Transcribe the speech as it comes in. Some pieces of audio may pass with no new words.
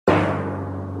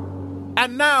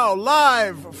And now,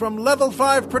 live from Level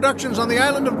 5 Productions on the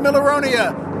island of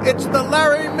Milleronia, it's The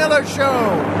Larry Miller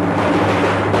Show.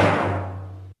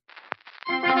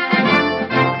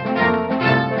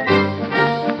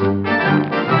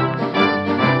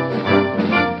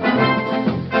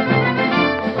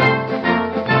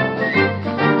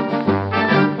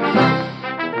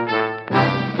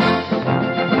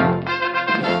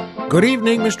 Good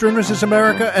evening, Mr. and Mrs.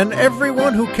 America, and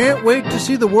everyone who can't wait to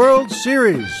see the World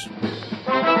Series.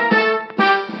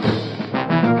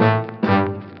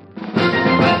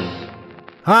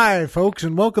 Hi, folks,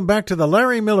 and welcome back to the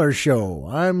Larry Miller Show.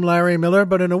 I'm Larry Miller,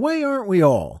 but in a way, aren't we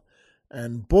all?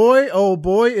 And boy, oh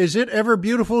boy, is it ever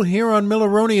beautiful here on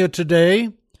Milleronia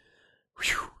today.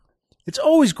 Whew. It's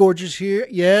always gorgeous here.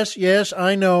 Yes,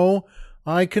 I know.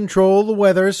 I control the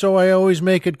weather, so I always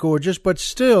make it gorgeous, but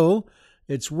still,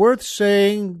 it's worth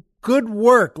saying, good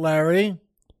work, Larry. It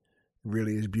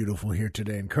really is beautiful here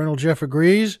today. And Colonel Jeff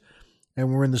agrees.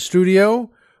 And we're in the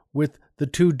studio with the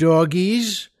two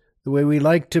doggies, the way we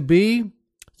like to be.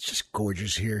 It's just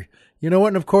gorgeous here. You know what?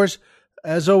 And of course,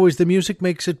 as always, the music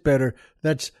makes it better.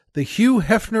 That's the Hugh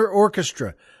Hefner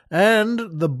Orchestra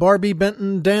and the Barbie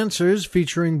Benton Dancers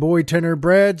featuring boy tenor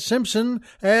Brad Simpson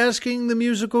asking the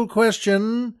musical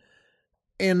question,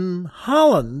 in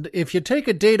Holland, if you take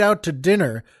a date out to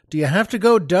dinner, do you have to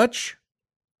go Dutch?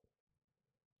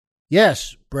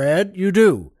 Yes, Brad, you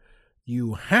do.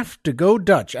 You have to go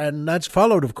Dutch, and that's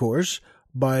followed, of course,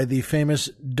 by the famous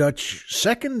Dutch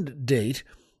second date,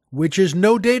 which is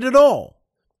no date at all.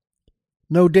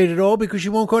 No date at all because she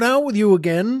won't go out with you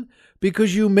again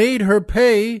because you made her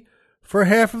pay for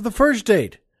half of the first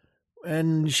date.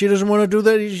 And she doesn't want to do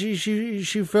that.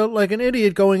 She felt like an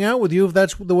idiot going out with you if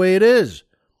that's the way it is.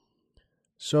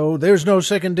 So there's no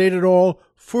second date at all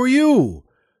for you,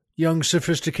 young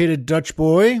sophisticated Dutch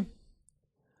boy.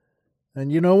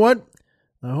 And you know what?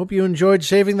 I hope you enjoyed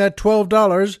saving that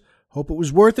 $12. Hope it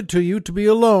was worth it to you to be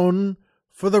alone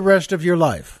for the rest of your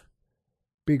life.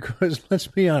 Because, let's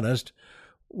be honest,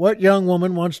 what young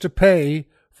woman wants to pay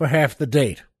for half the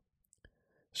date?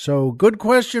 So, good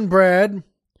question, Brad.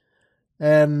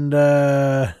 And,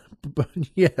 but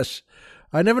yes,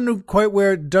 I never knew quite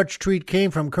where Dutch treat came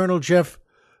from. Colonel Jeff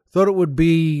thought it would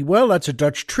be, well, that's a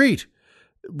Dutch treat,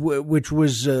 which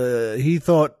was, he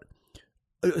thought,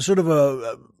 sort of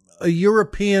a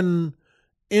European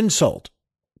insult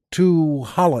to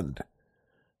Holland.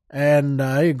 And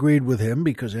I agreed with him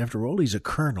because, after all, he's a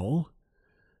colonel.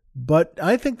 But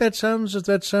I think that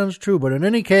sounds true. But in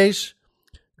any case,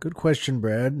 good question,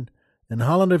 Brad. In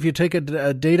Holland, if you take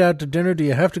a date out to dinner, do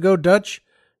you have to go Dutch?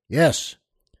 Yes.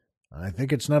 I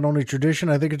think it's not only tradition,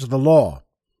 I think it's the law.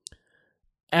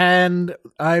 And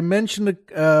I mentioned,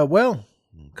 a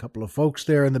couple of folks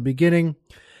there in the beginning.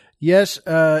 Yes,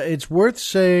 it's worth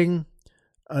saying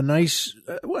a nice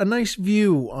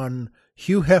view on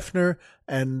Hugh Hefner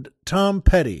and Tom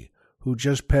Petty, who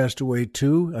just passed away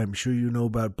too. I'm sure you know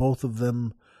about both of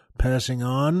them passing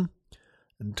on.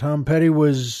 And Tom Petty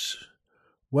was,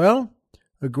 well,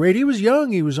 he was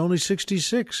young. He was only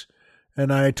 66.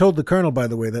 And I told the colonel, by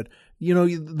the way, that, you know,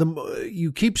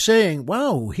 you keep saying,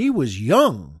 wow, he was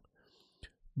young.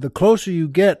 The closer you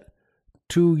get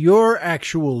to your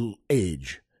actual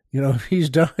age, you know, if he's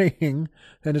dying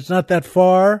and it's not that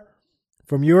far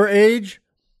from your age,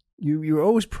 you're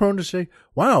always prone to say,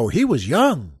 wow, he was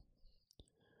young.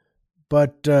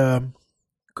 But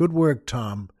good work,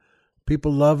 Tom.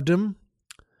 People loved him,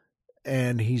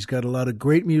 and he's got a lot of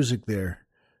great music there.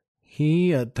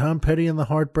 He, Tom Petty and the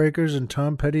Heartbreakers, and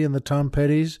Tom Petty and the Tom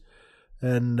Pettys,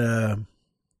 and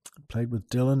played with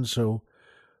Dylan. So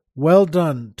well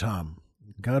done, Tom.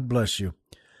 God bless you.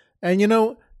 And you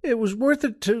know, it was worth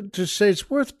it to say, it's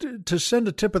worth to send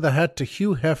a tip of the hat to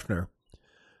Hugh Hefner.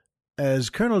 As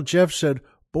Colonel Jeff said,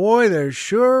 boy, there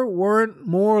sure weren't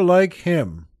more like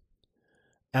him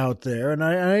out there. And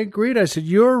I agreed. I said,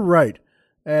 you're right.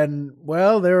 And,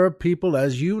 well, there are people,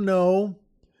 as you know,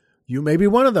 you may be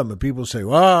one of them, and people say,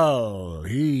 well,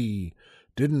 he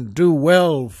didn't do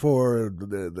well for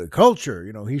the culture.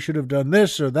 You know, he should have done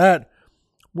this or that.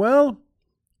 Well,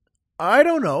 I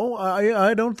don't know.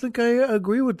 I don't think I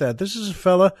agree with that. This is a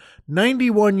fella,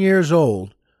 91 years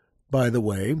old, by the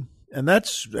way, and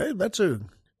that's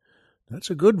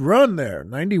a good run there,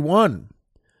 91.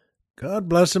 God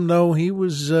bless him, though. He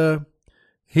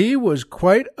was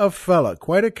quite a fella,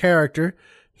 quite a character.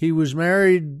 He was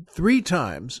married 3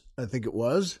 times, I think it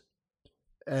was,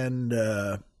 and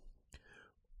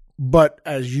but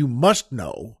as you must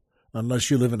know,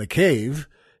 unless you live in a cave,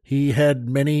 he had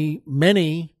many.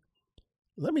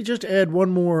 Let me just add one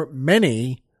more,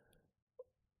 many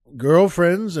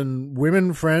girlfriends and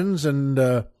women friends and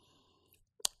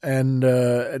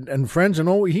friends and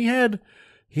all. He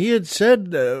had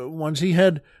said once he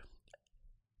had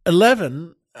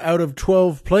 11 out of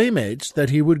 12 playmates that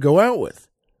he would go out with.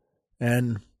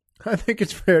 And I think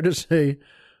it's fair to say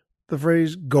the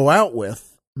phrase "go out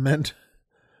with" meant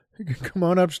you can come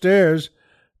on upstairs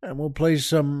and we'll play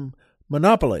some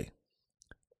Monopoly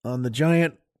on the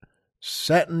giant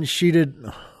satin-sheeted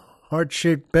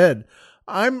heart-shaped bed.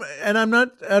 I'm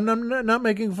not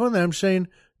making fun of that. I'm saying,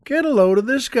 get a load of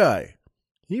this guy.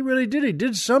 He really did. He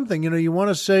did something. You want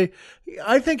to say,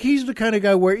 I think he's the kind of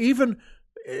guy where even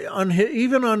on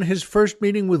his first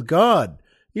meeting with God,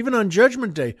 even on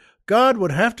Judgment Day, God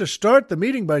would have to start the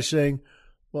meeting by saying,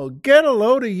 well, get a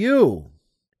load of you.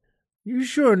 You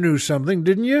sure knew something,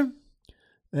 didn't you?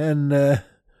 And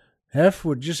Hef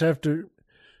would just have to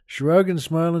shrug and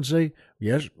smile and say,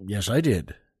 yes, I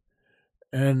did.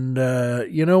 And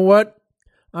you know what?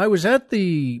 I was at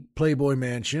the Playboy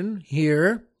Mansion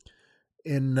here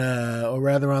or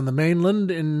rather on the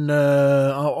mainland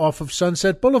off of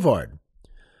Sunset Boulevard.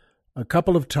 A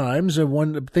couple of times,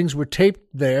 things were taped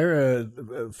there.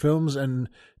 Films and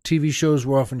TV shows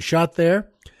were often shot there.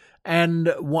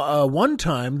 And one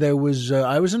time I was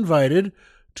invited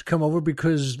to come over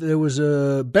because there was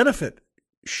a benefit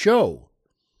show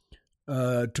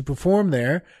to perform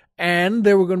there. And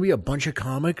there were going to be a bunch of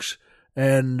comics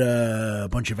and a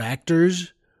bunch of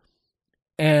actors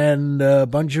and a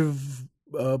bunch of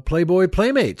Playboy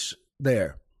playmates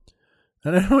there.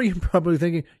 And I know you're probably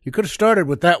thinking, you could have started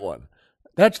with that one.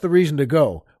 That's the reason to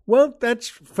go. Well, that's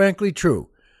frankly true.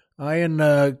 I and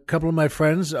a couple of my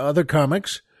friends, other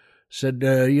comics, said,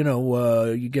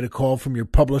 you get a call from your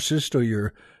publicist or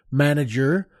your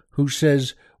manager who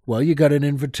says, well, you got an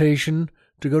invitation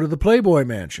to go to the Playboy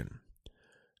Mansion.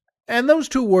 And those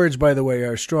two words, by the way,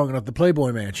 are strong enough. The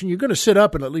Playboy Mansion. You're going to sit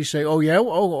up and at least say, "Oh yeah,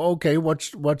 oh okay.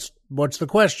 What's the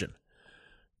question?"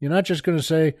 You're not just going to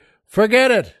say,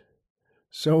 "Forget it."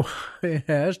 So I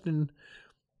asked, and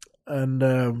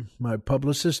my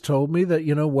publicist told me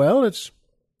that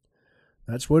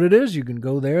that's what it is. You can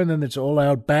go there, and then it's all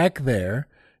out back there,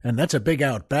 and that's a big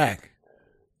out back.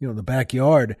 The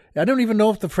backyard. I don't even know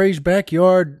if the phrase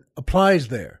backyard applies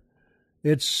there.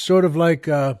 It's sort of like.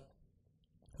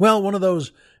 One of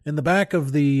those in the back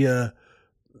of the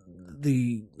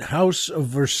House of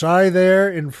Versailles there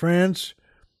in France,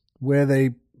 where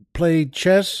they play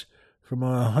chess from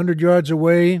 100 yards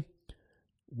away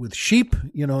with sheep,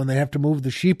 and they have to move the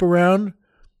sheep around.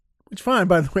 It's fine,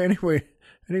 by the way. Anyway,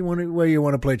 any way you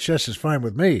want to play chess is fine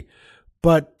with me.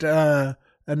 But they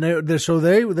were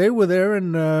there,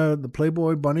 and the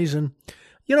Playboy bunnies, and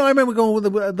I remember going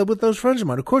with those friends of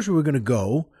mine. Of course, we were going to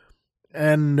go,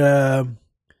 and.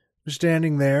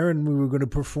 Standing there, and we were going to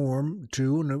perform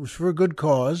too, and it was for a good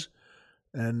cause.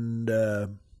 And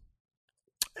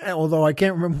although I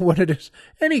can't remember what it is,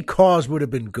 any cause would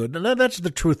have been good. And that's the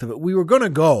truth of it. We were going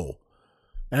to go,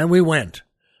 and we went.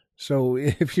 So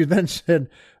if you then said,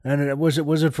 and was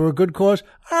it for a good cause?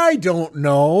 I don't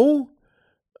know.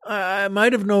 I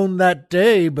might have known that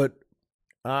day, but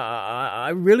I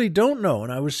really don't know.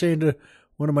 And I was saying to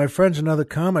one of my friends, another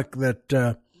comic,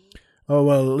 that. Oh,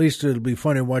 well, at least it'll be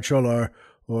funny to watch all our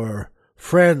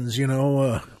friends,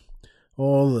 all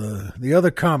the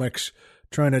other comics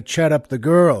trying to chat up the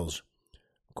girls.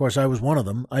 Of course, I was one of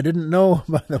them. I didn't know,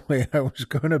 by the way, I was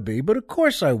going to be, but of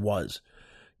course I was.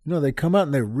 They come out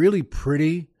and they're really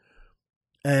pretty,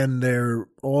 and they're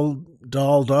all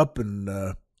dolled up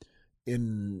and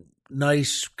in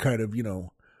nice kind of,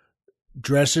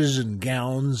 dresses and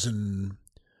gowns and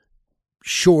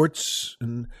shorts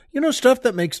and, stuff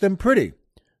that makes them pretty,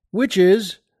 which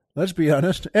is, let's be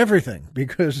honest, everything,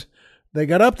 because they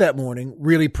got up that morning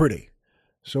really pretty.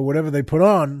 So whatever they put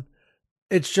on,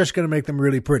 it's just going to make them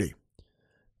really pretty.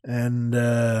 And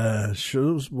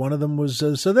one of them was,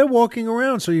 so they're walking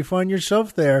around. So you find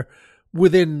yourself there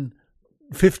within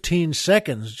 15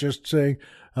 seconds just saying,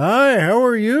 "Hi, how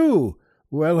are you?"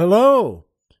 "Well, hello."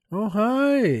 "Oh,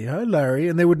 hi. Hi, Larry."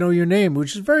 And they would know your name,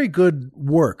 which is very good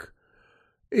work.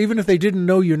 Even if they didn't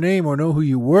know your name or know who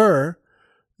you were,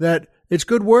 that it's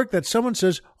good work that someone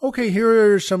says, okay,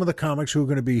 here are some of the comics who are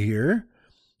going to be here.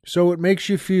 So it makes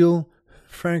you feel,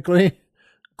 frankly,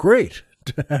 great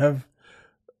to have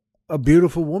a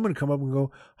beautiful woman come up and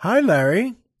go, "Hi,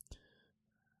 Larry."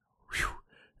 Whew.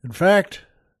 In fact,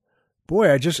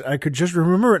 boy, I could just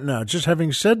remember it now, just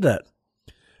having said that.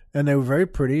 And they were very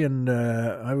pretty, and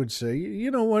I would say,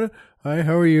 what, "Hi,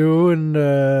 how are you?"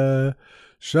 And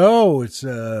so it's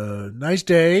a nice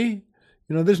day,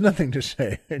 there's nothing to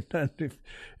say.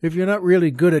 If you're not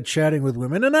really good at chatting with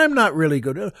women, and I'm not really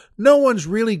good, no one's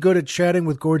really good at chatting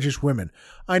with gorgeous women.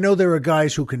 I know there are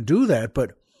guys who can do that,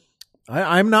 but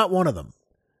I'm not one of them.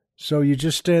 So you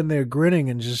just stand there grinning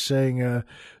and just saying,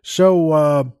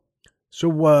 so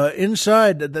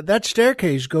inside, that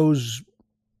staircase goes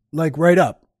like right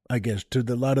up, I guess, to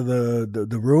a lot of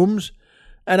the rooms.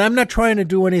 And I'm not trying to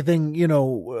do anything,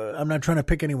 I'm not trying to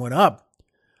pick anyone up.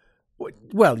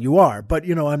 Well, you are, but,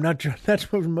 I'm not,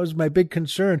 that's what was my big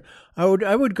concern. I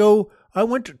went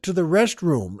to the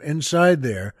restroom inside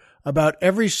there about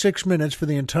every 6 minutes for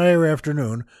the entire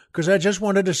afternoon because I just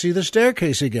wanted to see the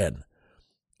staircase again.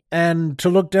 And to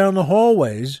look down the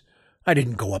hallways, I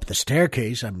didn't go up the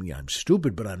staircase. I'm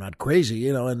stupid, but I'm not crazy,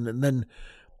 and then,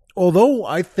 although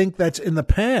I think that's in the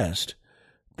past,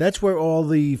 that's where all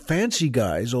the fancy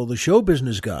guys, all the show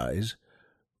business guys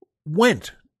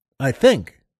went, I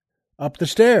think, up the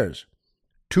stairs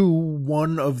to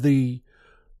one of the,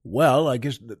 well, I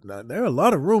guess there are a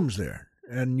lot of rooms there,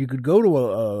 and you could go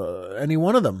to any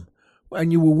one of them,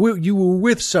 and you were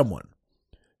with someone.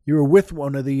 You were with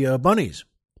one of the bunnies.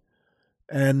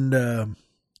 And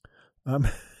I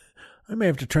may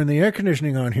have to turn the air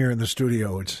conditioning on here in the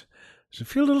studio. Does it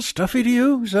feel a little stuffy to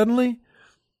you suddenly?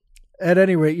 At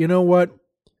any rate, you know what?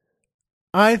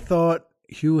 I thought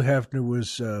Hugh Hefner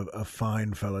was a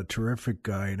fine fella, terrific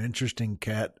guy, an interesting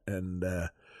cat, and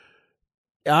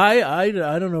I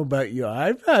don't know about you.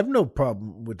 I have no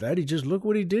problem with that. Look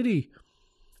what he did.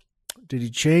 Did he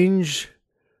change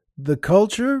the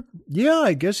culture? Yeah,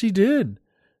 I guess he did.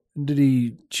 Did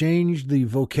he change the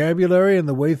vocabulary and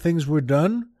the way things were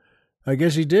done? I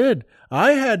guess he did.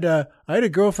 I had a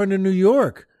girlfriend in New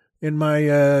York in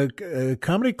my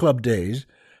comedy club days,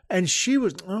 and she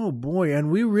was, oh boy, and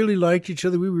we really liked each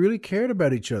other. We really cared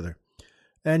about each other.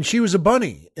 And she was a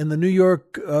bunny in the New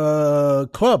York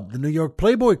club, the New York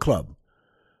Playboy club.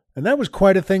 And that was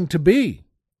quite a thing to be.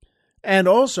 And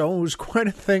also, it was quite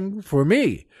a thing for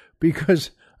me,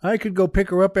 because I could go pick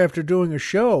her up after doing a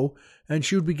show, and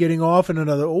she would be getting off in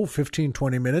another, 15,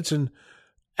 20 minutes and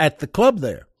at the club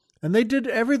there. And they did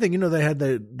everything. They had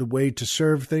the way to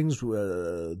serve things,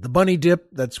 the bunny dip,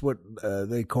 that's what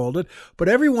they called it. But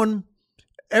everyone,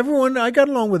 I got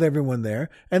along with everyone there,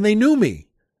 and they knew me.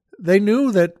 They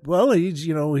knew that, well,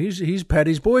 he's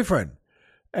Patty's boyfriend.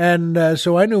 And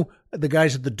so I knew the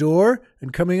guys at the door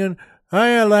and coming in,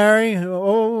 hiya, Larry,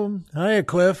 oh, hiya,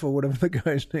 Cliff, or whatever the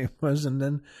guy's name was, and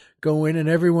then go in, and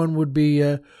everyone would be,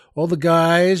 all the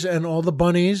guys and all the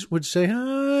bunnies would say,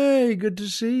 hi, good to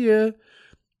see you.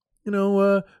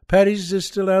 Patty's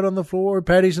still out on the floor, or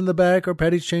Patty's in the back, or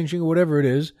Patty's changing, or whatever it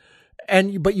is.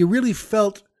 But you really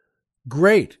felt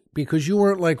great because you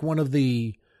weren't like one of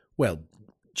the,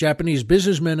 Japanese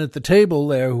businessmen at the table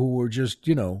there who were just,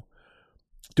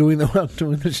 doing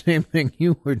the same thing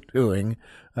you were doing,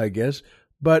 I guess.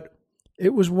 But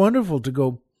it was wonderful to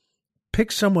go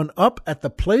pick someone up at the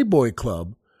Playboy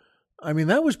Club. I mean,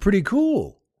 that was pretty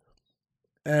cool.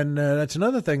 And that's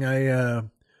another thing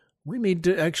we need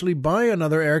to actually buy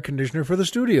another air conditioner for the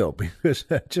studio, because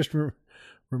just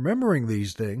remembering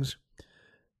these things.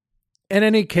 In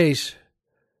any case,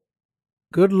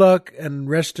 good luck and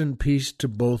rest in peace to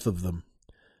both of them.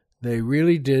 They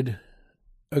really did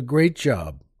a great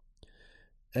job.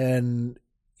 And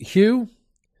Hugh,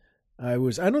 I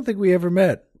don't think we ever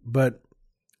met, but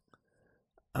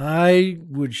I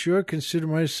would sure consider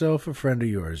myself a friend of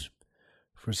yours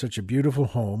for such a beautiful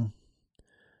home.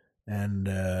 And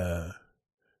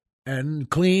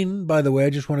clean, by the way. I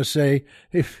just want to say,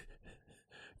 if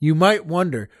you might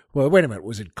wonder, well, wait a minute,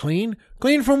 was it clean?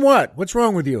 Clean from what? What's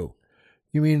wrong with you?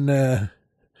 You mean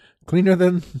cleaner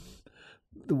than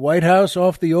the White House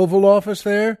off the Oval Office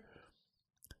there?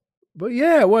 But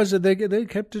yeah, it was. They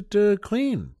kept it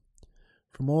clean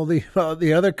from all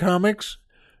the other comics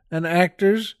and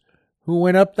actors who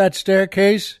went up that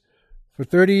staircase for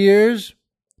 30 years.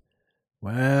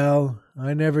 Well,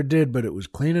 I never did, but it was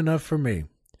clean enough for me.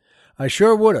 I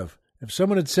sure would have. If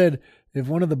someone had said, if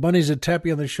one of the bunnies had tapped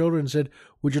me on the shoulder and said,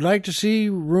 would you like to see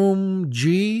room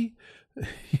G?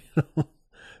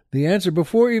 The answer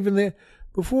before the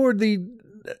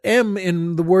M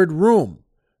in the word room,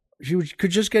 she could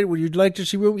just get, would you like to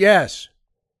see room? Yes.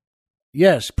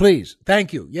 Yes, please.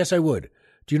 Thank you. Yes, I would.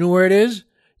 Do you know where it is?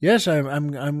 Yes,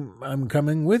 I'm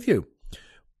coming with you.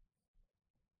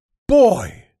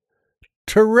 Boy,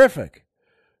 terrific.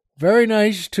 Very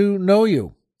nice to know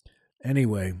you.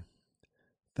 Anyway,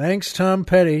 thanks, Tom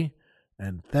Petty,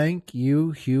 and thank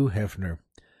you, Hugh Hefner.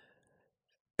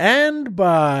 And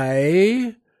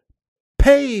by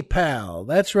PayPal.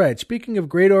 That's right. Speaking of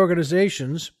great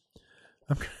organizations,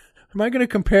 Am I going to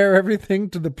compare everything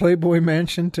to the Playboy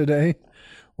Mansion today?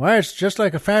 Why, it's just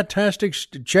like a fantastic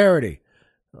charity.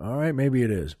 All right, maybe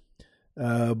it is.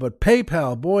 But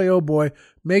PayPal, boy, oh boy,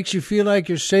 makes you feel like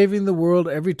you're saving the world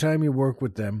every time you work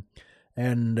with them.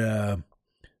 And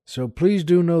so please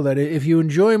do know that if you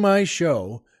enjoy my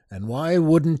show, and why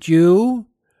wouldn't you?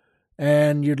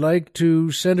 And you'd like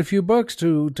to send a few bucks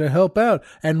to help out,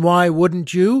 and why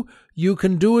wouldn't you? You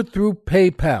can do it through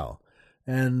PayPal.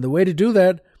 And the way to do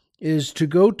that is to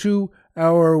go to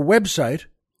our website,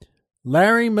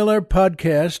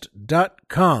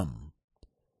 LarryMillerPodcast.com.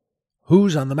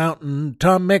 Who's on the Mountain?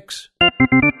 Tom Mix.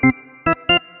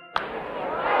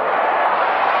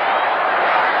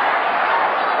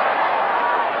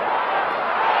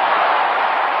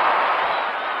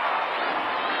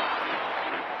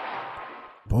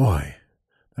 Boy,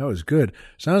 that was good.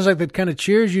 Sounds like that kind of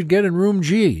cheers you'd get in room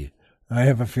G, I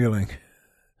have a feeling.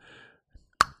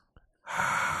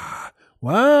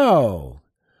 Wow.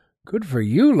 Good for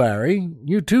you, Larry.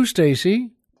 You too, Stacy.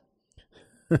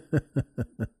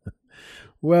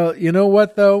 Well, you know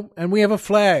what, though? And we have a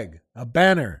flag, a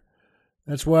banner.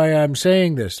 That's why I'm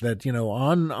saying this, that,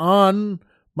 on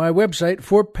my website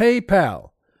for PayPal.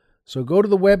 So go to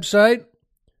the website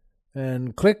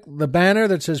and click the banner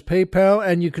that says PayPal,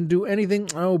 and you can do anything.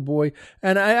 Oh, boy.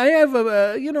 And I have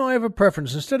a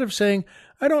preference. Instead of saying,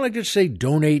 I don't like to say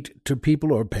donate to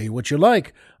people or pay what you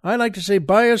like. I like to say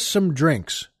buy us some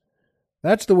drinks.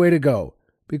 That's the way to go,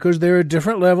 because there are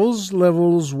different levels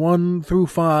 1 through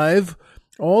 5,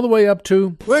 all the way up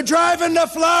to, we're driving to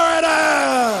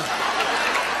Florida!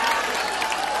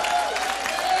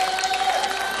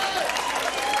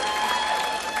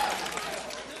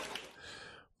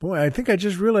 Boy, I think I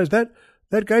just realized that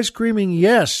guy screaming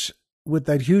yes with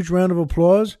that huge round of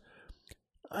applause,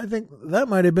 I think that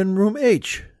might have been room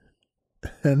H.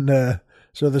 And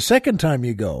so the second time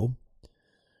you go,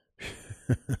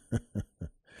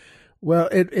 well,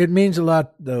 it means a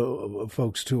lot,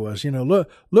 folks, to us.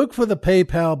 Look for the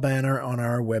PayPal banner on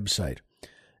our website.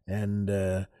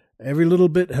 And every little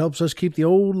bit helps us keep the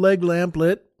old leg lamp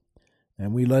lit.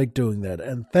 And we like doing that.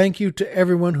 And thank you to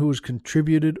everyone who has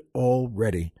contributed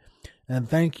already. And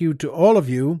thank you to all of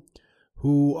you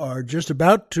who are just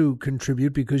about to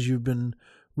contribute because you've been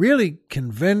really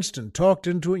convinced and talked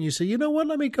into it. And you say, you know what,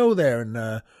 let me go there.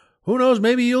 And who knows,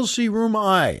 maybe you'll see room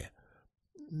I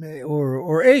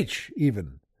or H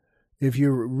even, if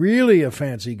you're really a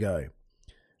fancy guy.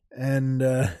 And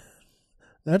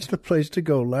that's the place to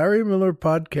go,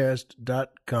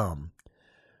 LarryMillerPodcast.com.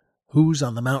 Who's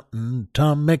on the Mountain?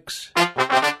 Tom Mix.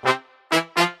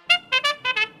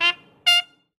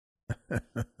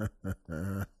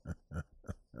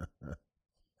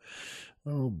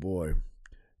 Oh, boy.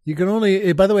 You can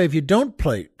only, by the way, if you don't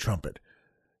play trumpet,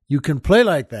 you can play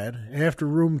like that after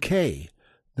room K.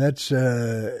 That's,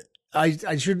 I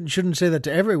shouldn't say that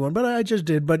to everyone, but I just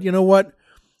did. But you know what?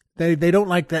 They don't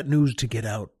like that news to get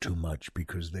out too much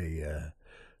because they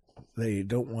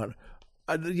don't want.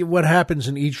 What happens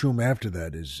in each room after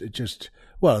that is it's a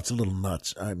little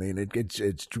nuts. I mean, it's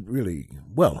really,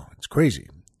 it's crazy.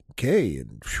 K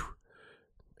and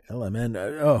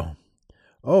LMN.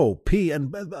 P,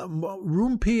 and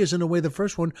room P is in a way the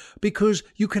first one because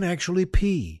you can actually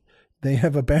pee. They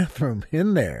have a bathroom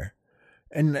in there,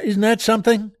 and isn't that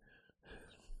something?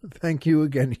 Thank you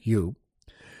again, Hugh.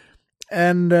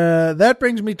 And that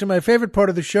brings me to my favorite part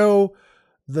of the show,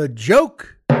 the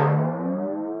joke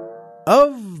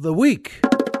of the week.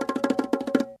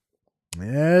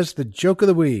 Yes, the joke of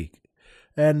the week.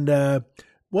 And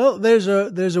there's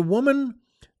a woman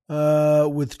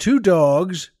with 2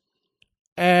 dogs,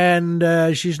 and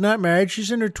she's not married. She's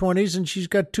in her 20s, and she's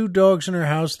got 2 dogs in her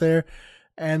house there,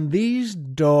 and these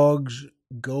dogs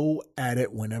go at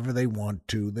it whenever they want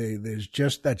to. That's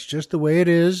just the way it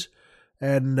is.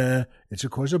 And it's,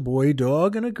 of course, a boy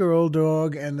dog and a girl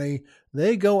dog, and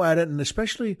they go at it, and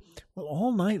especially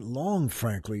all night long,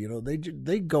 frankly.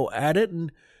 They go at it,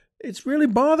 and it's really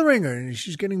bothering her, and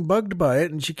she's getting bugged by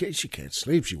it, and she can't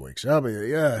sleep. She wakes up.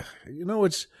 Yeah,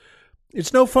 it's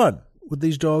no fun with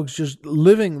these dogs just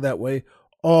living that way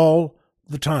all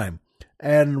the time.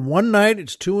 And one night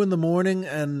it's 2 a.m,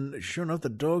 and sure enough, the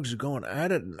dogs are going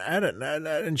at it,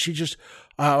 and she just,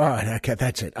 all right, I can't.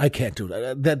 That's it. I can't do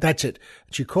that. That's it.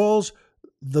 She calls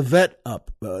the vet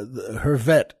up, her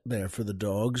vet there for the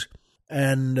dogs,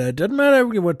 and it doesn't matter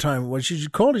what time it was. She's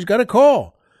called. She's got a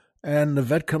call, and the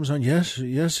vet comes on. Yes,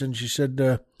 and she said,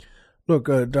 "Look,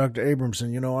 Dr.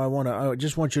 Abramson, I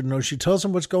just want you to know." She tells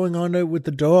him what's going on with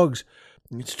the dogs.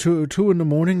 It's 2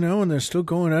 a.m. now, and they're still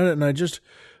going at it, and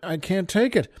I can't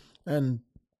take it. And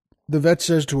the vet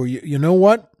says to her, you know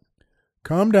what?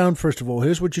 Calm down, first of all.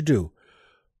 Here's what you do.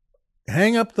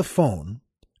 Hang up the phone.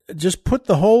 Just put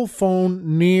the whole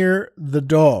phone near the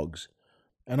dogs.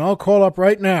 And I'll call up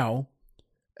right now.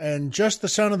 And just the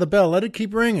sound of the bell, let it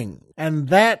keep ringing. And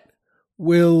that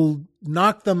will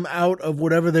knock them out of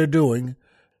whatever they're doing.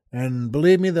 And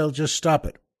believe me, they'll just stop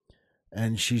it.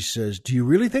 And she says, do you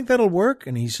really think that'll work?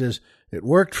 And he says, it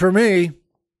worked for me.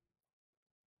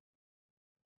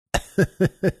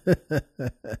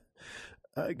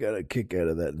 I got a kick out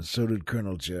of that, and so did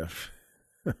Colonel Jeff.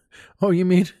 Oh, you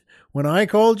mean when I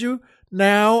called you?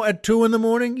 Now at 2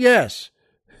 a.m? Yes.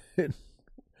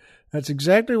 That's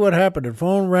exactly what happened. The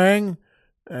phone rang,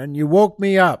 and you woke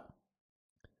me up.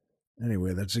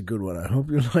 Anyway, that's a good one. I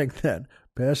hope you like that.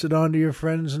 Pass it on to your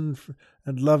friends and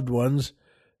loved ones,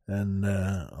 and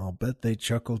I'll bet they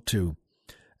chuckle too.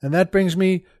 And that brings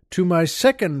me to my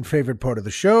second favorite part of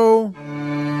the show,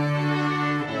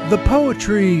 the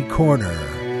Poetry Corner.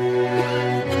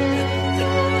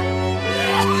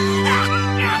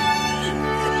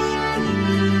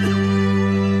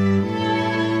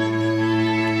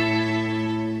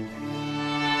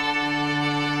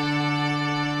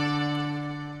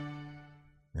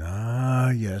 Ah,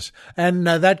 yes. And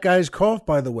that guy's cough,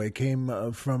 by the way,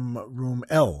 came from room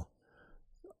L.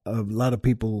 A lot of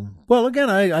people, well, again,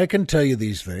 I can tell you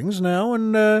these things now,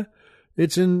 and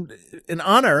it's in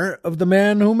honor of the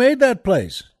man who made that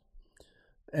place.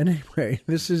 Anyway,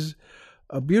 this is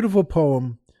a beautiful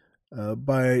poem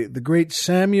by the great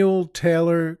Samuel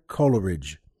Taylor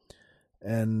Coleridge.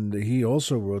 And he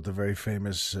also wrote the very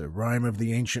famous Rime of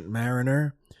the Ancient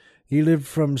Mariner. He lived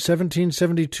from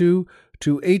 1772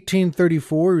 to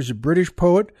 1834. He was a British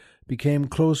poet, became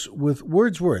close with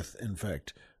Wordsworth, in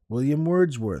fact, William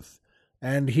Wordsworth.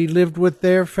 And he lived with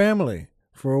their family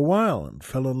for a while and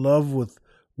fell in love with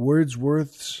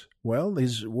Wordsworth's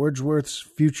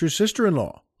future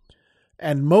sister-in-law.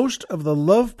 And most of the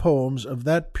love poems of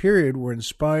that period were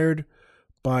inspired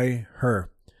by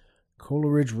her.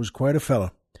 Coleridge was quite a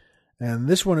fella. And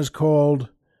this one is called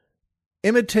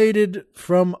Imitated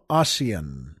from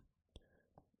Ossian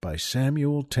by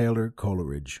Samuel Taylor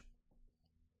Coleridge.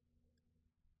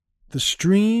 The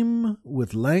stream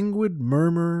with languid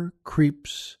murmur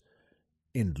creeps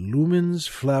in Lumen's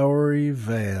flowery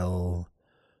vale.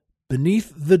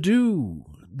 Beneath the dew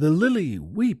the lily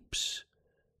weeps,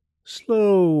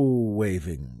 slow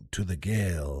waving to the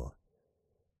gale.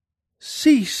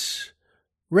 Cease,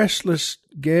 restless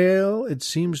gale, it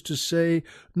seems to say,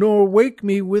 nor wake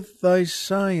me with thy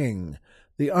sighing.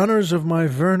 The honours of my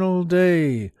vernal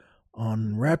day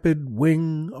on rapid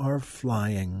wing are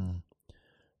flying.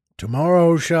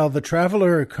 Tomorrow shall the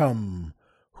traveller come,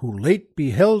 who late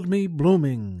beheld me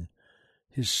blooming.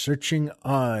 His searching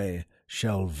eye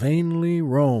shall vainly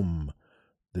roam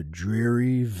the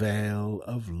dreary vale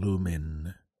of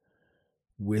Lumen.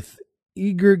 With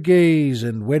eager gaze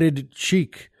and wetted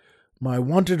cheek, my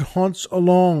wonted haunts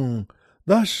along.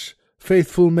 Thus,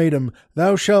 faithful maiden,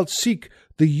 thou shalt seek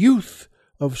the youth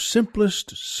of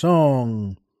simplest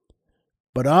song.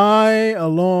 But I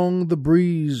along the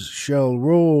breeze shall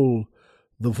roll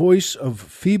the voice of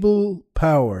feeble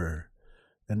power,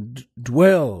 and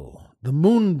dwell the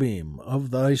moonbeam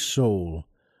of thy soul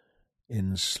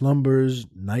in slumber's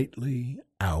nightly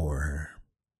hour.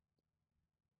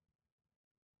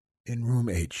 In room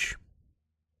H.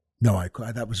 No,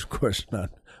 that was of course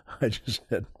not. I just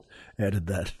added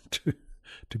that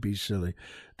to be silly.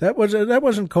 That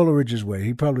wasn't Coleridge's way.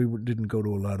 He probably didn't go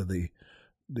to a lot of the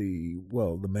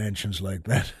mansions like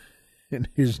that in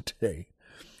his day.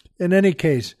 In any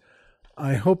case,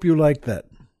 I hope you like that.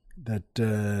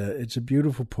 It's a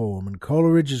beautiful poem, and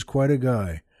Coleridge is quite a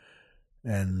guy.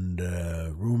 And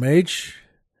room H,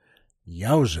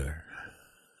 yowzer.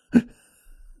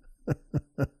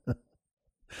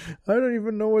 I don't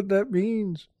even know what that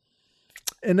means.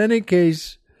 In any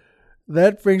case,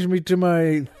 that brings me to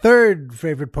my third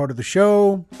favorite part of the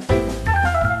show.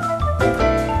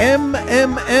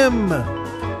 MMM,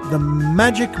 the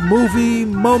Magic Movie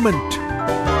Moment.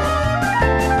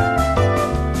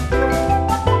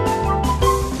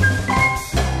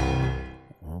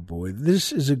 Oh boy,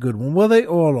 this is a good one. Well, they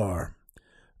all are.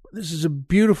 This is a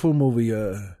beautiful movie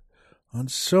on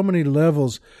so many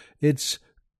levels. It's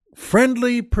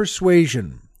Friendly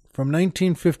Persuasion from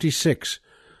 1956,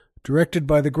 directed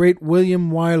by the great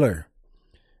William Wyler,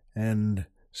 and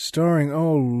starring,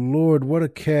 oh Lord, what a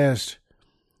cast.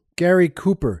 Gary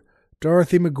Cooper,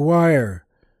 Dorothy McGuire,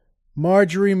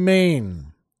 Marjorie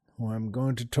Main, who I'm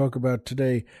going to talk about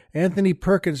today, Anthony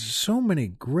Perkins, so many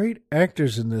great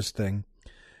actors in this thing.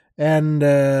 And,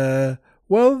 the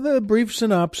brief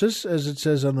synopsis, as it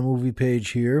says on the movie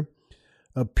page here,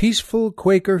 a peaceful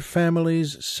Quaker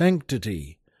family's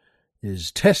sanctity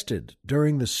is tested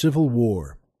during the Civil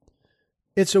War.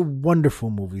 It's a wonderful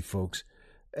movie, folks,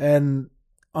 and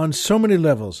on so many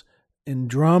levels, in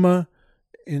drama,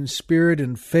 in spirit,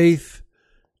 in faith,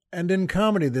 and in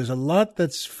comedy. There's a lot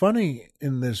that's funny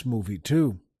in this movie,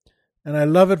 too, and I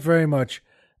love it very much.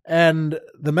 And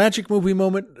the magic movie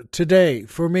moment today,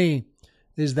 for me,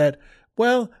 is that,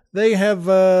 well, they have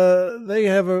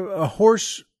a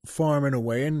horse farm in a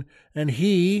way, and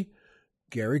he,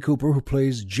 Gary Cooper, who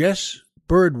plays Jess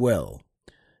Birdwell,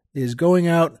 is going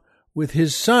out with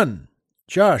his son,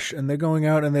 Josh, and they're going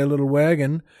out in their little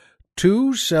wagon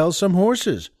to sell some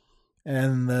horses.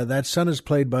 And that son is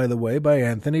played, by the way, by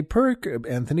Anthony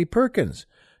Perkins.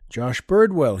 Josh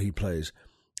Birdwell he plays.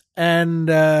 And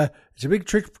it's a big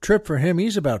trip for him.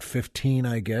 He's about 15,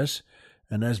 I guess.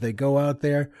 And as they go out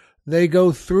there, they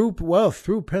go through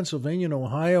Pennsylvania and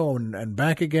Ohio and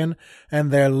back again. And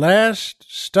their last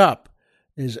stop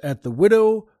is at the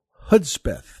Widow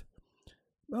Hudspeth.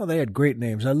 Well, they had great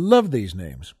names. I love these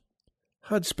names.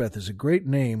 Hudspeth is a great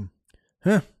name.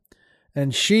 Huh.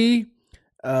 And she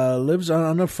lives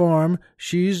on a farm.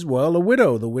 She's, well, a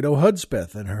widow, the Widow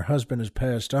Hudspeth, and her husband has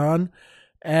passed on.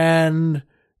 And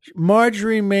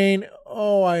Marjorie Main,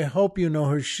 oh, I hope you know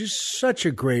her. She's such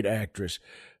a great actress.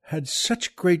 Had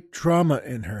such great drama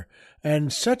in her,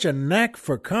 and such a knack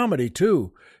for comedy,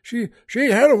 too. She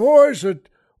had a voice that,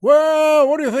 well,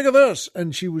 what do you think of this?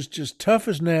 And she was just tough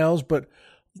as nails, but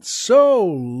so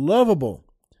lovable.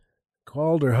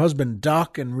 Called her husband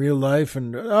Doc in real life,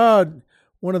 and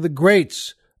one of the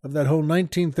greats of that whole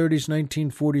 1930s,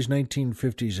 1940s,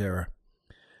 1950s era.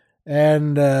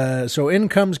 And so in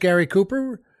comes Gary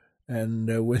Cooper,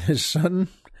 and with his son,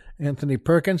 Anthony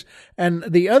Perkins. And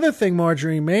the other thing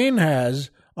Marjorie Main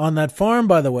has on that farm,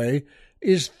 by the way,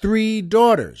 is 3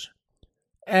 daughters.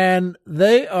 And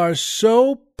they are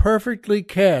so perfectly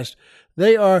cast.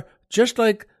 They are just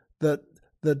like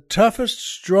the toughest,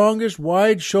 strongest,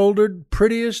 wide-shouldered,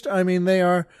 prettiest. I mean, they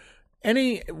are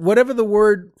whatever the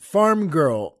word farm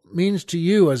girl means to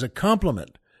you as a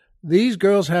compliment. These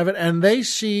girls have it, and they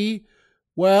see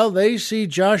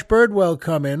Josh Birdwell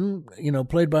come in,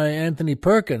 played by Anthony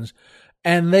Perkins,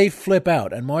 and they flip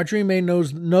out. And Marjorie Main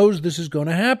knows this is going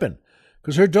to happen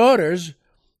because her daughters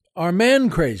are man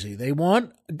crazy. They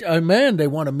want a man. They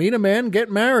want to meet a man,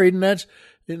 get married, and that's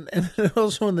and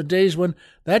also in the days when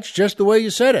that's just the way you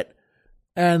said it.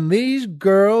 And these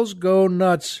girls go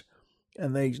nuts,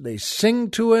 and they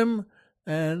sing to him,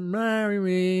 and marry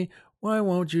me. Why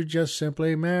won't you just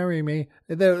simply marry me?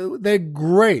 They're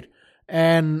great.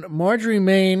 And Marjorie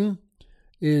Main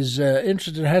is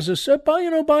interested,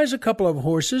 buys a couple of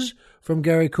horses from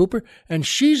Gary Cooper, and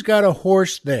she's got a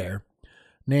horse there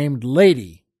named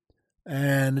Lady.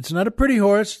 And it's not a pretty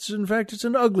horse. In fact, it's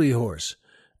an ugly horse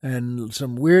and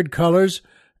some weird colors.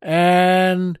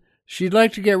 And she'd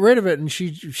like to get rid of it, and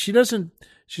she's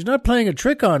not playing a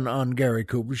trick on Gary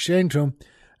Cooper. She's saying to him,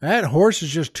 that horse is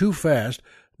just too fast.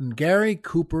 And Gary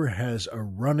Cooper has a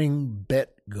running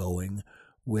bet going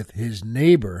with his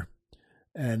neighbor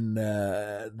and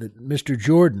Mr.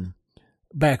 Jordan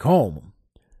back home.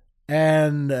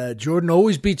 And Jordan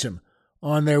always beats him.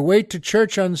 On their way to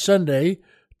church on Sunday,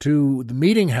 to the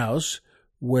meeting house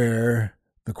where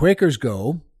the Quakers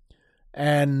go,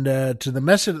 and to the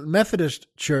Methodist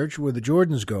church where the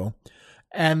Jordans go,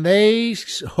 and they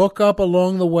hook up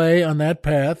along the way on that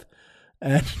path,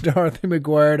 and Dorothy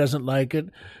McGuire doesn't like it,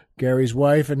 Gary's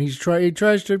wife, and he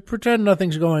tries to pretend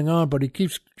nothing's going on, but he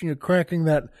keeps cracking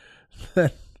that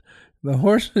the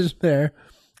horse is there,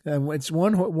 and it's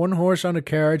one horse on a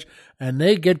carriage, and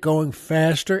they get going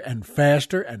faster and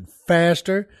faster and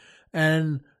faster,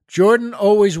 and Jordan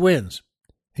always wins.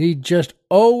 He just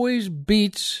always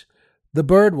beats the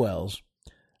Birdwells.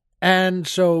 And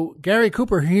so Gary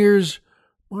Cooper hears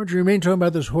Marjorie Main talking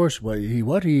about this horse.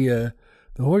 The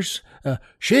horse,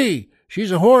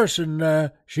 she's a horse,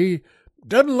 and she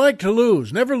doesn't like to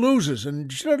lose, never loses,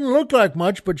 and she doesn't look like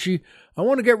much, but I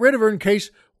want to get rid of her in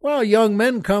case, young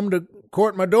men come to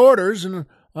court my daughters, and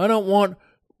I don't want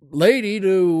Lady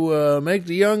to make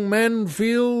the young men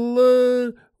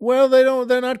feel,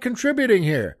 they're not contributing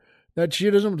here, that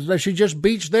she just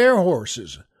beats their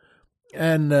horses.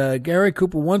 And Gary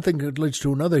Cooper, one thing leads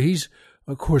to another. He's,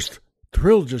 of course,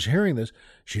 thrilled just hearing this.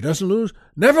 She doesn't lose,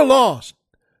 never lost,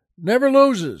 never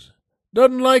loses,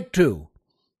 doesn't like to,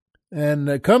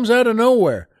 and comes out of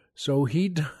nowhere. So he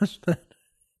does that.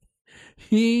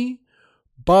 He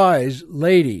buys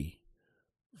Lady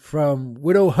from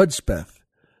Widow Hudspeth,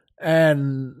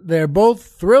 and they're both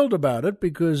thrilled about it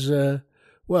because,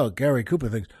 Gary Cooper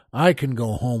thinks, I can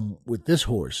go home with this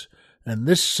horse. And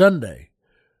this Sunday,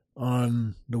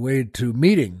 on the way to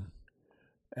meeting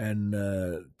and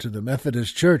to the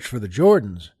Methodist Church for the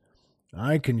Jordans,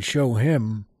 I can show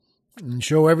him and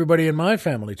show everybody in my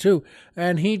family too.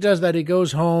 And he does that. He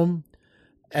goes home,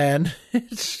 and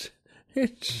it's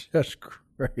just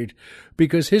great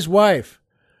because his wife,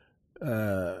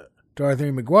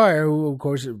 Dorothy McGuire, who of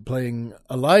course is playing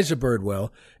Eliza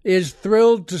Birdwell, is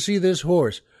thrilled to see this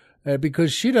horse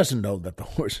because she doesn't know that the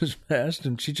horse is fast,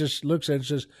 and she just looks at it and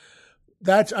says,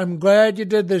 I'm glad you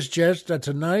did this, Jess. That's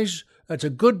a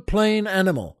good plain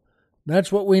animal.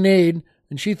 That's what we need.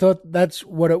 And she thought that's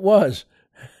what it was.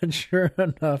 And sure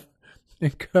enough,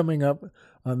 coming up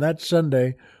on that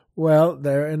Sunday, well,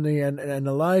 they're in the end, and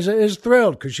Eliza is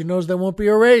thrilled because she knows there won't be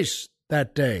a race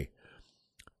that day.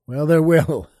 Well, there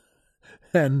will.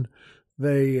 And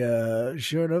they,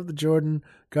 sure enough, the Jordan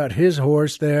got his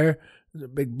horse there, the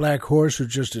big black horse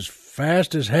who's just as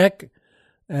fast as heck.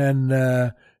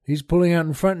 And he's pulling out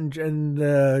in front, and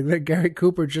Gary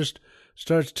Cooper just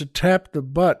starts to tap the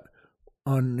butt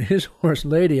on his horse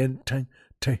Lady, and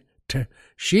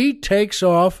she takes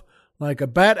off like a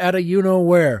bat out of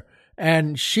you-know-where.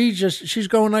 And she's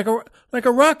going like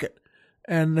a rocket.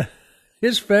 And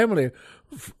his family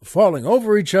falling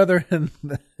over each other, and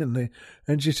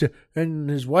she said, and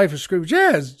his wife is screaming,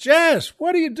 Jess,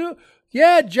 what are you doing?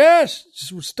 Yeah, Jess,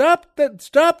 stop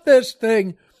this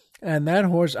thing. And that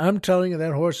horse, I'm telling you,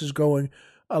 that horse is going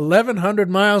 1,100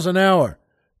 miles an hour.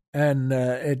 And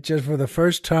it just, for the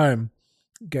first time,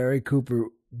 Gary Cooper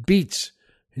beats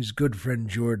his good friend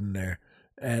Jordan there.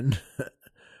 And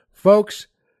folks,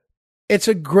 it's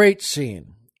a great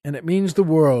scene, and it means the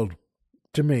world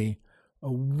to me.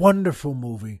 A wonderful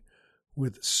movie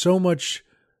with so much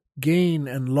gain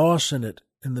and loss in it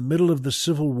in the middle of the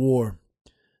Civil War,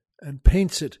 and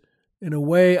paints it in a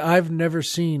way I've never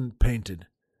seen painted.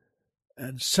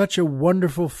 And such a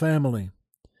wonderful family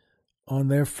on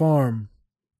their farm,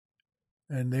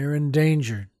 and they're in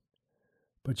danger.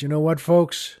 But you know what,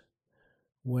 folks?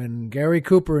 When Gary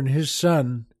Cooper and his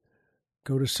son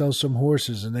go to sell some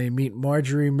horses, and they meet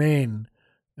Marjorie Main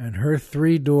and her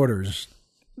 3 daughters,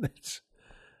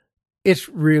 it's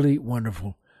really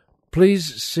wonderful.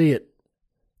 Please see it.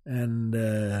 And,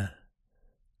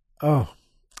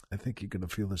 I think you're going to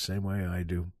feel the same way I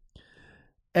do.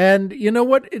 And you know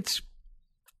what? It's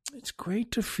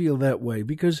great to feel that way,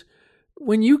 because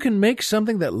when you can make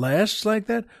something that lasts like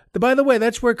that, by the way,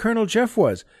 that's where Colonel Jeff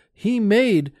was. He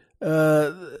left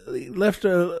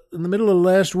in the middle of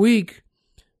last week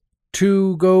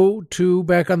to go to,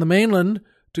 back on the mainland,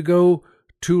 to go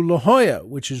to La Jolla,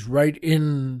 which is right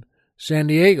in San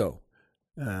Diego.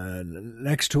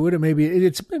 Next to it, or maybe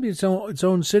it's its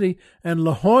own city. And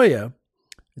La Jolla,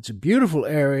 it's a beautiful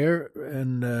area,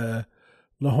 and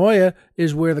La Jolla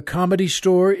is where the Comedy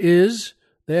Store is.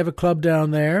 They have a club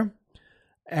down there,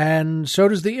 and so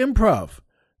does the Improv.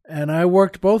 And I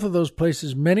worked both of those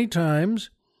places many times,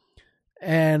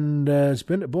 and it's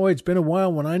been a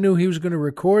while. When I knew he was going to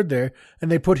record there, and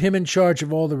they put him in charge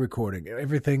of all the recording,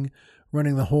 everything,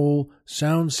 running the whole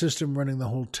sound system, running the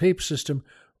whole tape system,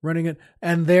 running it,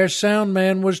 and their sound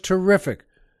man was terrific.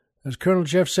 As Colonel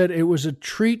Jeff said, it was a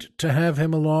treat to have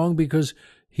him along, because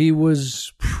he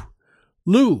was,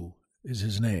 Lou is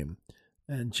his name.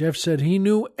 And Jeff said he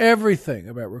knew everything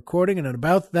about recording and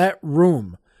about that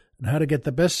room and how to get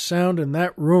the best sound in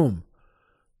that room.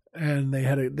 And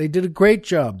they did a great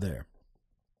job there.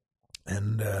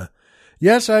 And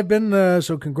yes, I've been,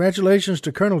 so congratulations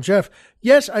to Colonel Jeff.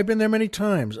 Yes, I've been there many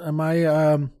times.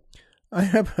 I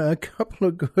have a couple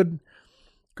of good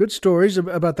stories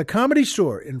about the Comedy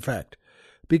Store, in fact,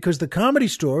 because the Comedy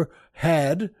Store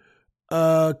had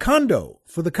a condo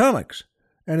for the comics.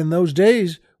 And in those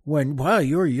days, when, wow,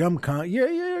 you're a young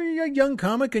you're a young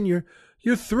comic, and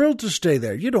you're thrilled to stay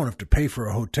there. You don't have to pay for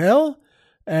a hotel,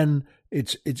 and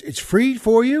it's free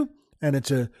for you, and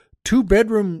it's a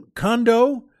 2-bedroom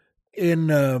condo in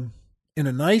a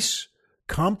nice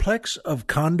complex of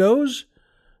condos,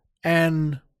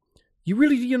 and you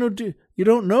really, you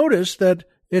don't notice that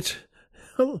it's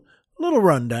a little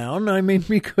rundown. I mean,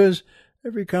 because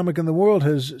every comic in the world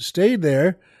has stayed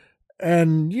there,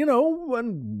 and,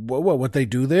 what they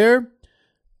do there,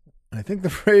 I think the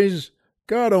phrase,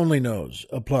 God only knows,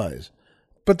 applies.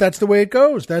 But that's the way it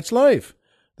goes. That's life.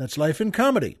 That's life in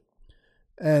comedy.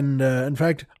 And, in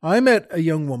fact, I met a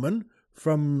young woman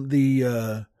from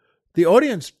the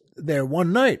audience there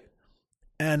one night.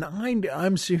 And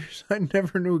I'm serious, I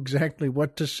never knew exactly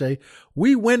what to say.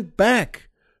 We went back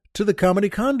to the comedy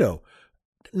condo.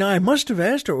 Now, I must have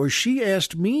asked her, or she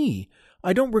asked me.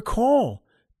 I don't recall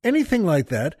anything like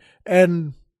that.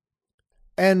 And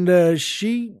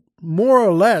she more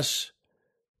or less,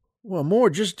 well, more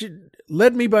just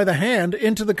led me by the hand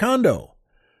into the condo.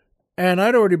 And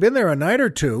I'd already been there a night or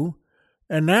two,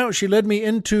 and now she led me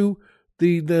into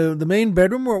the main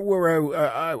bedroom where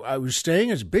I was staying.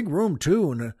 It's a big room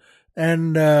too,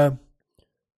 and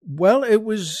well, it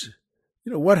was,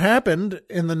 what happened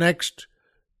in the next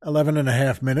 11 and a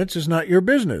half minutes is not your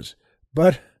business,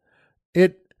 but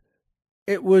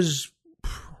it was,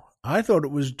 I thought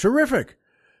it was terrific,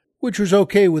 which was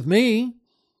okay with me,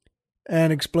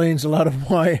 and explains a lot of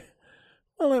why.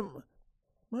 Well, it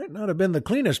might not have been the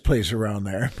cleanest place around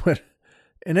there, but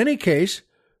in any case,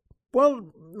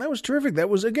 well, that was terrific. That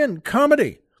was, again,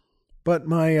 comedy. But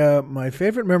my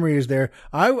favorite memory is there.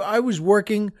 I was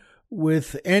working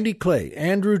with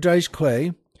Andrew Dice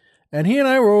Clay, and he and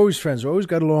I were always friends. We always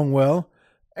got along well.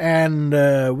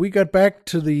 And we got back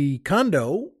to the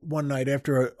condo one night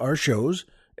after our shows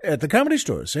at the Comedy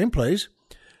Store, same place.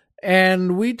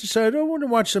 And we decided, I want to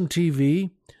watch some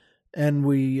TV. And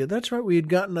that's right, we had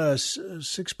gotten a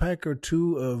 6-pack or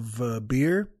 2 of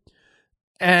beer.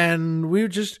 And we were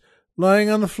just lying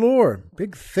on the floor,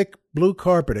 big, thick blue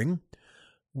carpeting,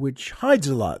 which hides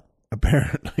a lot,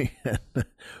 apparently.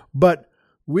 But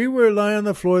we were lying on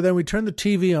the floor, then we turned the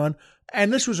TV on,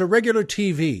 and this was a regular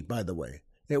TV, by the way.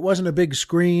 It wasn't a big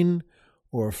screen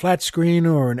or a flat screen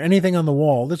or anything on the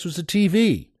wall. This was a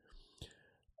TV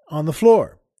on the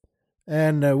floor.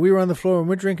 And we were on the floor and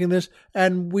we're drinking this,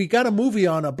 and we got a movie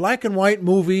on, a black and white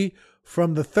movie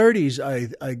from the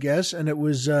 30s, I guess, and it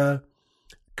was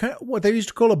kind of what they used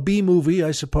to call a B movie,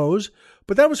 I suppose.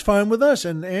 But that was fine with us.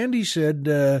 And Andy said,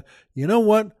 you know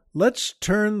what? Let's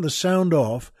turn the sound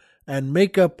off and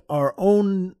make up our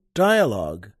own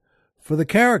dialogue for the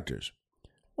characters.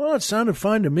 Well, it sounded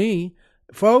fine to me.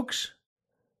 Folks,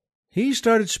 he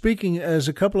started speaking as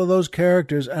a couple of those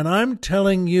characters, and I'm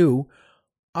telling you,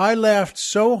 I laughed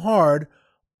so hard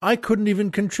I couldn't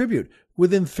even contribute.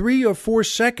 Within 3 or 4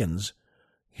 seconds,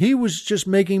 he was just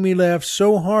making me laugh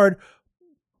so hard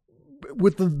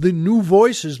with the new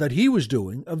voices that he was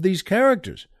doing of these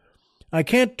characters. I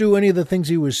can't do any of the things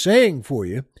he was saying for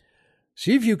you.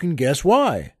 See if you can guess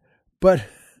why. But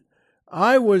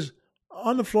I was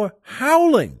on the floor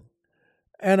howling.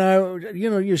 And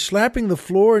you're slapping the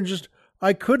floor and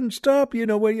I couldn't stop,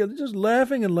 where you're just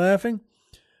laughing and laughing.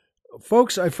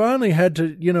 Folks, I finally had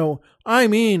to,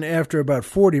 after about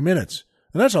 40 minutes,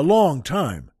 and that's a long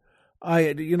time, I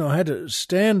had to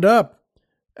stand up.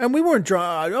 And we weren't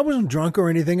drunk. I wasn't drunk or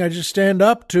anything. I just stand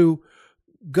up to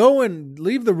go and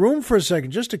leave the room for a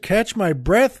second just to catch my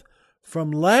breath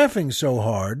from laughing so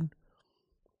hard.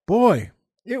 Boy,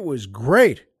 it was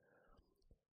great.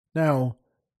 Now,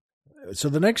 so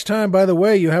the next time, by the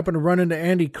way, you happen to run into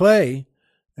Andy Clay,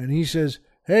 and he says,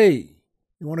 hey,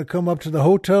 you want to come up to the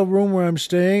hotel room where I'm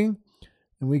staying,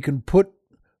 and we can put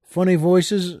funny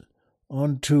voices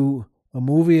onto a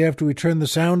movie after we turn the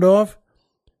sound off?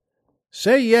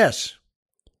 Say yes,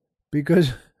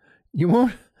 because you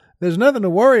won't. There's nothing to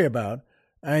worry about,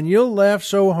 and you'll laugh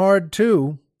so hard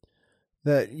too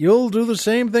that you'll do the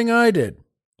same thing I did.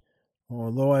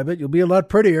 Although I bet you'll be a lot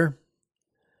prettier.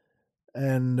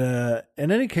 And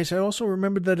in any case, I also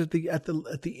remembered that at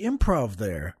the Improv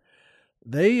there,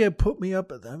 they put me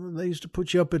up. They used to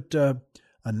put you up at a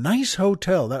nice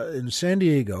hotel in San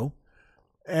Diego,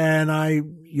 and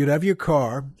you'd have your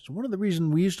car. It's one of the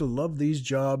reasons we used to love these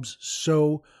jobs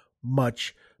so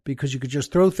much, because you could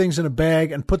just throw things in a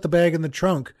bag and put the bag in the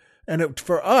trunk. And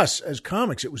for us as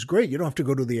comics, it was great. You don't have to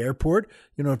go to the airport.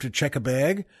 You don't have to check a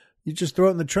bag. You just throw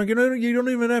it in the trunk. You don't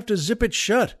even have to zip it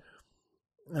shut.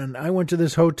 And I went to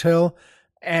this hotel,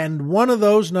 and one of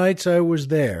those nights I was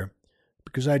there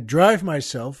because I'd drive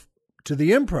myself to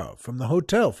the Improv from the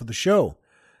hotel for the show.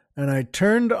 And I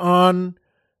turned on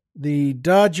the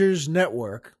Dodgers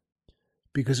network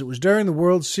because it was during the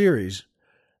World Series.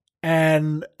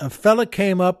 And a fella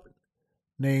came up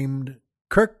named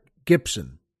Kirk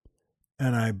Gibson.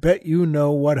 And I bet you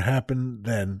know what happened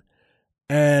then.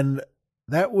 And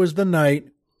that was the night.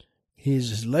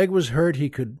 His leg was hurt.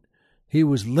 He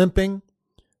was limping.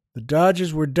 The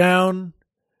Dodgers were down.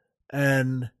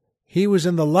 And he was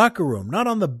in the locker room, not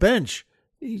on the bench.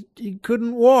 He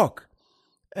couldn't walk.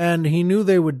 And he knew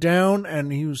they were down.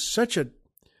 And he was such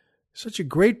a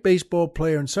great baseball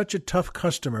player and such a tough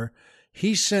customer.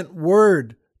 He sent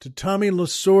word to Tommy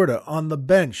Lasorda on the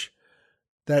bench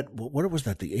that, what was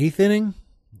that, the 8th inning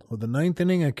or the 9th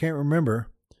inning? I can't remember.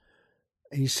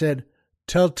 He said,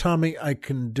 tell Tommy I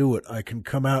can do it. I can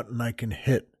come out and I can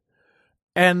hit.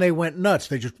 And they went nuts.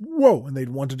 They just, whoa, and they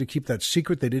wanted to keep that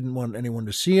secret. They didn't want anyone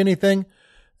to see anything.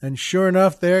 And sure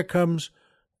enough, there comes,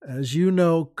 as you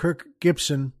know, Kirk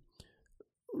Gibson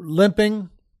limping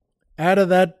out of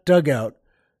that dugout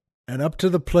and up to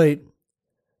the plate,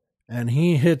 and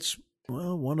he hits,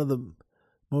 well, one of the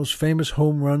most famous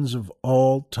home runs of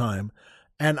all time.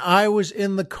 And I was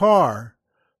in the car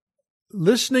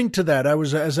listening to that.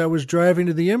 As I was driving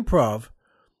to the Improv.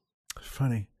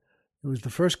 Funny. It was the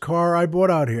first car I bought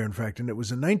out here, in fact, and it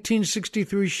was a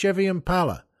 1963 Chevy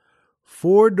Impala,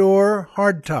 4-door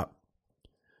hardtop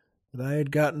that I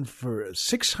had gotten for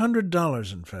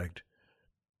 $600, in fact.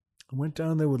 I went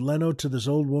down there with Leno to this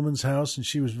old woman's house, and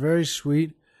she was very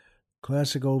sweet.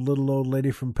 Classic little old lady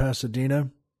from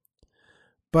Pasadena.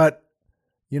 But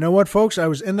you know what, folks? I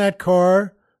was in that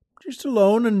car just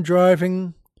alone and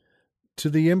driving to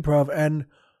the Improv, and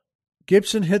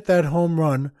Gibson hit that home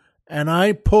run, and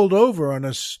I pulled over on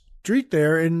a street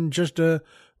there in just a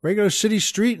regular city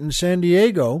street in San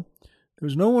Diego. There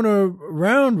was no one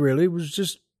around, really. It was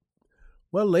just,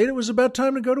 well, late. It was about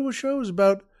time to go to a show. It was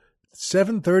about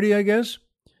 7:30, I guess.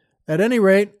 At any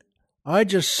rate, I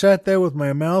just sat there with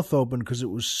my mouth open because it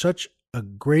was such a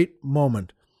great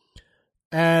moment.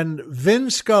 And Vin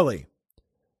Scully,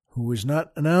 who is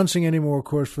not announcing anymore, of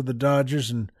course, for the Dodgers,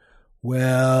 and,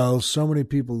 well, so many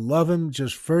people love him,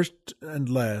 just first and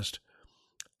last.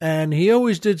 And he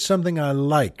always did something I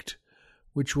liked,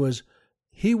 which was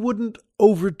he wouldn't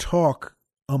overtalk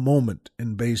a moment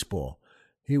in baseball.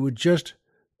 He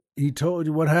told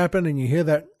you what happened, and you hear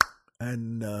that,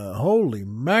 and holy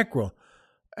mackerel.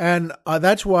 And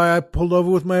that's why I pulled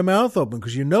over with my mouth open,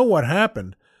 because you know what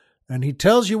happened. And he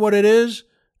tells you what it is,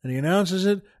 and he announces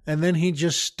it, and then he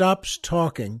just stops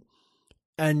talking,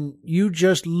 and you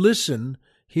just listen.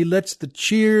 He lets the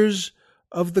cheers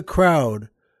of the crowd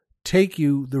take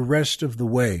you the rest of the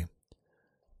way.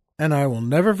 And I will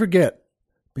never forget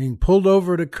being pulled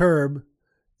over at a curb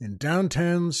in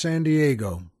downtown San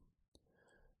Diego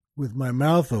with my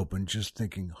mouth open, just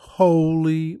thinking,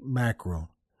 holy mackerel.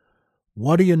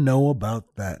 What do you know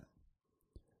about that?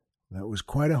 That was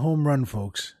quite a home run,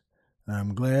 folks.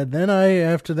 I'm glad. Then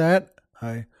after that,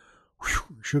 I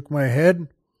shook my head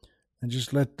and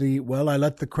just let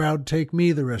the crowd take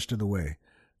me the rest of the way,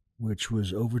 which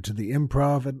was over to the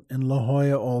Improv in La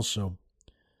Jolla also,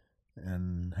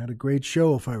 and had a great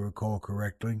show, if I recall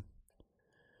correctly.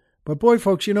 But boy,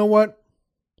 folks, you know what?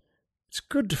 It's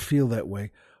good to feel that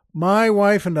way. My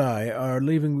wife and I are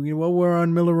leaving. Well, we're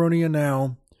on Milleronia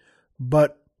now,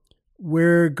 but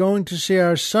we're going to see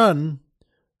our son,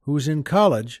 who's in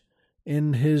college,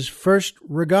 in his first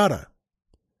regatta.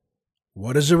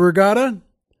 What is a regatta?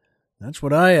 That's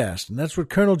what I asked, and that's what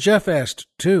Colonel Jeff asked,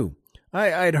 too.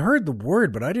 I'd heard the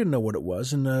word, but I didn't know what it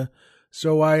was, and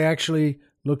so I actually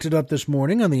looked it up this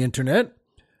morning on the internet.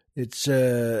 It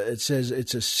says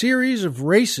it's a series of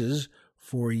races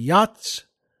for yachts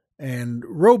and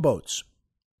rowboats.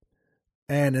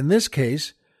 And in this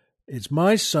case, it's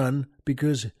my son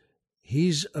because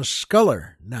he's a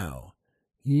sculler now.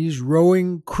 He's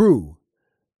rowing crew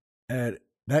at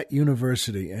that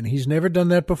university, and he's never done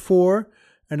that before.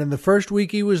 And in the first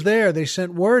week he was there, they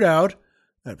sent word out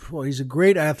that, well, he's a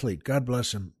great athlete, God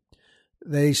bless him.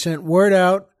 They sent word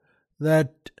out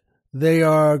that they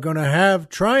are going to have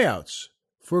tryouts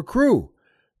for crew.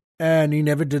 And he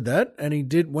never did that, and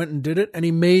went and did it, and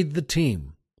he made the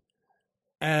team.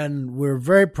 And we're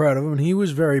very proud of him, and he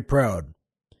was very proud.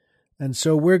 And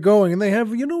so we're going, and they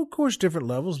have, of course, different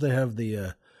levels. They have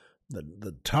the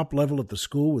top level at the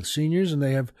school with seniors, and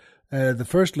they have the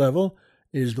first level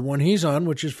is the one he's on,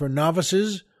 which is for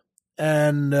novices,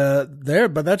 and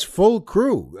but that's full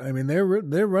crew. I mean, they're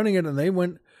running it, and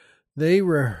they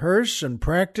rehearse and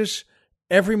practice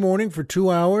every morning for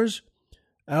 2 hours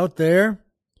out there.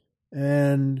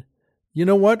 And you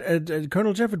know what?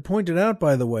 Colonel Jeff had pointed out,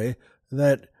 by the way,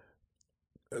 that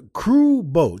crew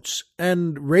boats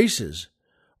and races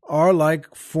are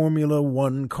like Formula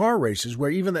One car races, where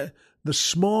even the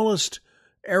smallest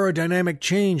aerodynamic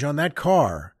change on that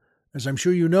car, as I'm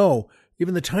sure you know,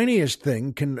 even the tiniest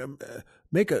thing can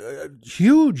make a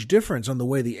huge difference on the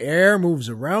way the air moves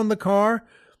around the car.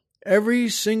 Every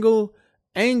single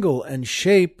angle and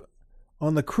shape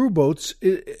on the crew boats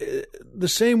the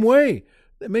same way.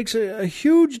 It makes a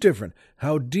huge difference.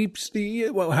 How deep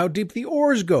the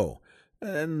oars go,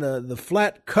 and the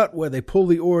flat cut where they pull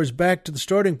the oars back to the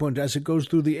starting point as it goes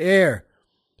through the air.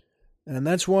 And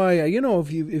that's why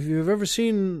if you've ever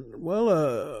seen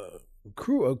a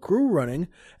crew running,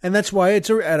 and that's why it's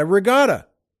at a regatta.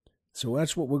 So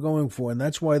that's what we're going for, and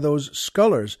that's why those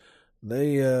scullers,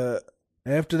 they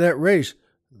after that race,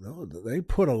 they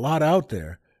put a lot out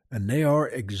there, and they are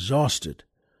exhausted.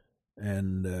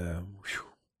 And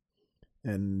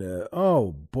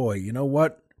oh boy, you know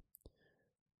what?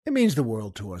 It means the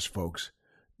world to us, folks.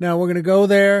 Now, we're going to go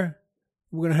there.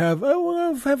 We're going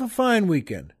to have a fine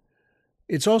weekend.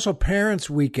 It's also Parents'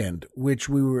 Weekend, which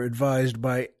we were advised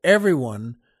by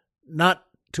everyone not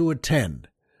to attend.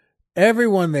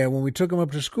 Everyone there, when we took him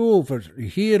up to school,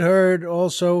 he had heard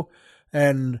also,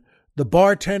 and the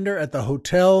bartender at the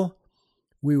hotel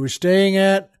we were staying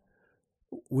at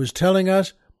was telling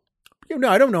us,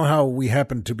 I don't know how we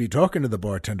happened to be talking to the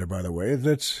bartender, by the way.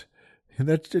 That's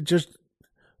just,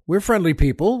 we're friendly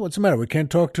people. What's the matter? We can't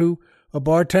talk to a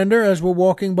bartender as we're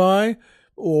walking by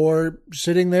or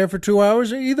sitting there for 2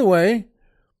 hours, either way.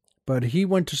 But he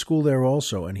went to school there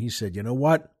also, and he said, you know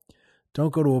what?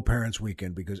 Don't go to a Parents'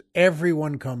 Weekend because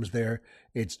everyone comes there.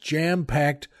 It's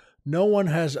jam-packed. No one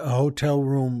has a hotel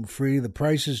room free. The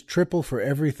price is triple for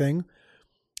everything.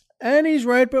 And he's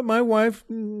right, but my wife,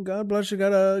 God bless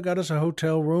her, got us a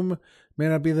hotel room. May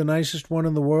not be the nicest one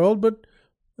in the world, but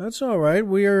that's all right.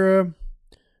 We're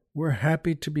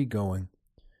happy to be going.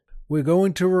 We're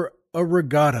going to a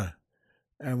regatta,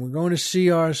 and we're going to see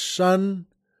our son,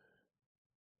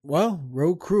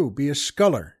 road crew, be a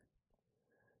sculler.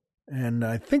 And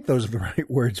I think those are the right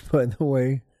words, by the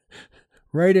way.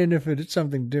 Write in if it's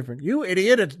something different. You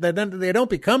idiot, they don't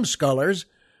become scullers.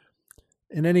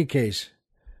 In any case,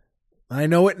 I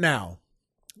know it now,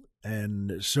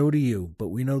 and so do you, but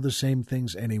we know the same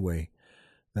things anyway.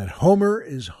 That Homer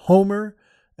is Homer,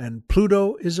 and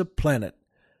Pluto is a planet.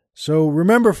 So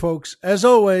remember, folks, as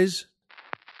always,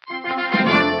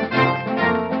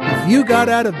 if you got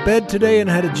out of bed today and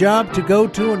had a job to go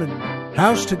to and a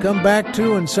house to come back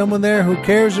to and someone there who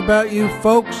cares about you,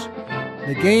 folks,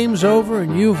 the game's over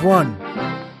and you've won.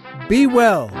 Be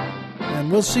well, and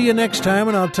we'll see you next time,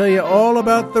 and I'll tell you all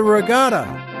about the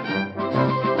regatta.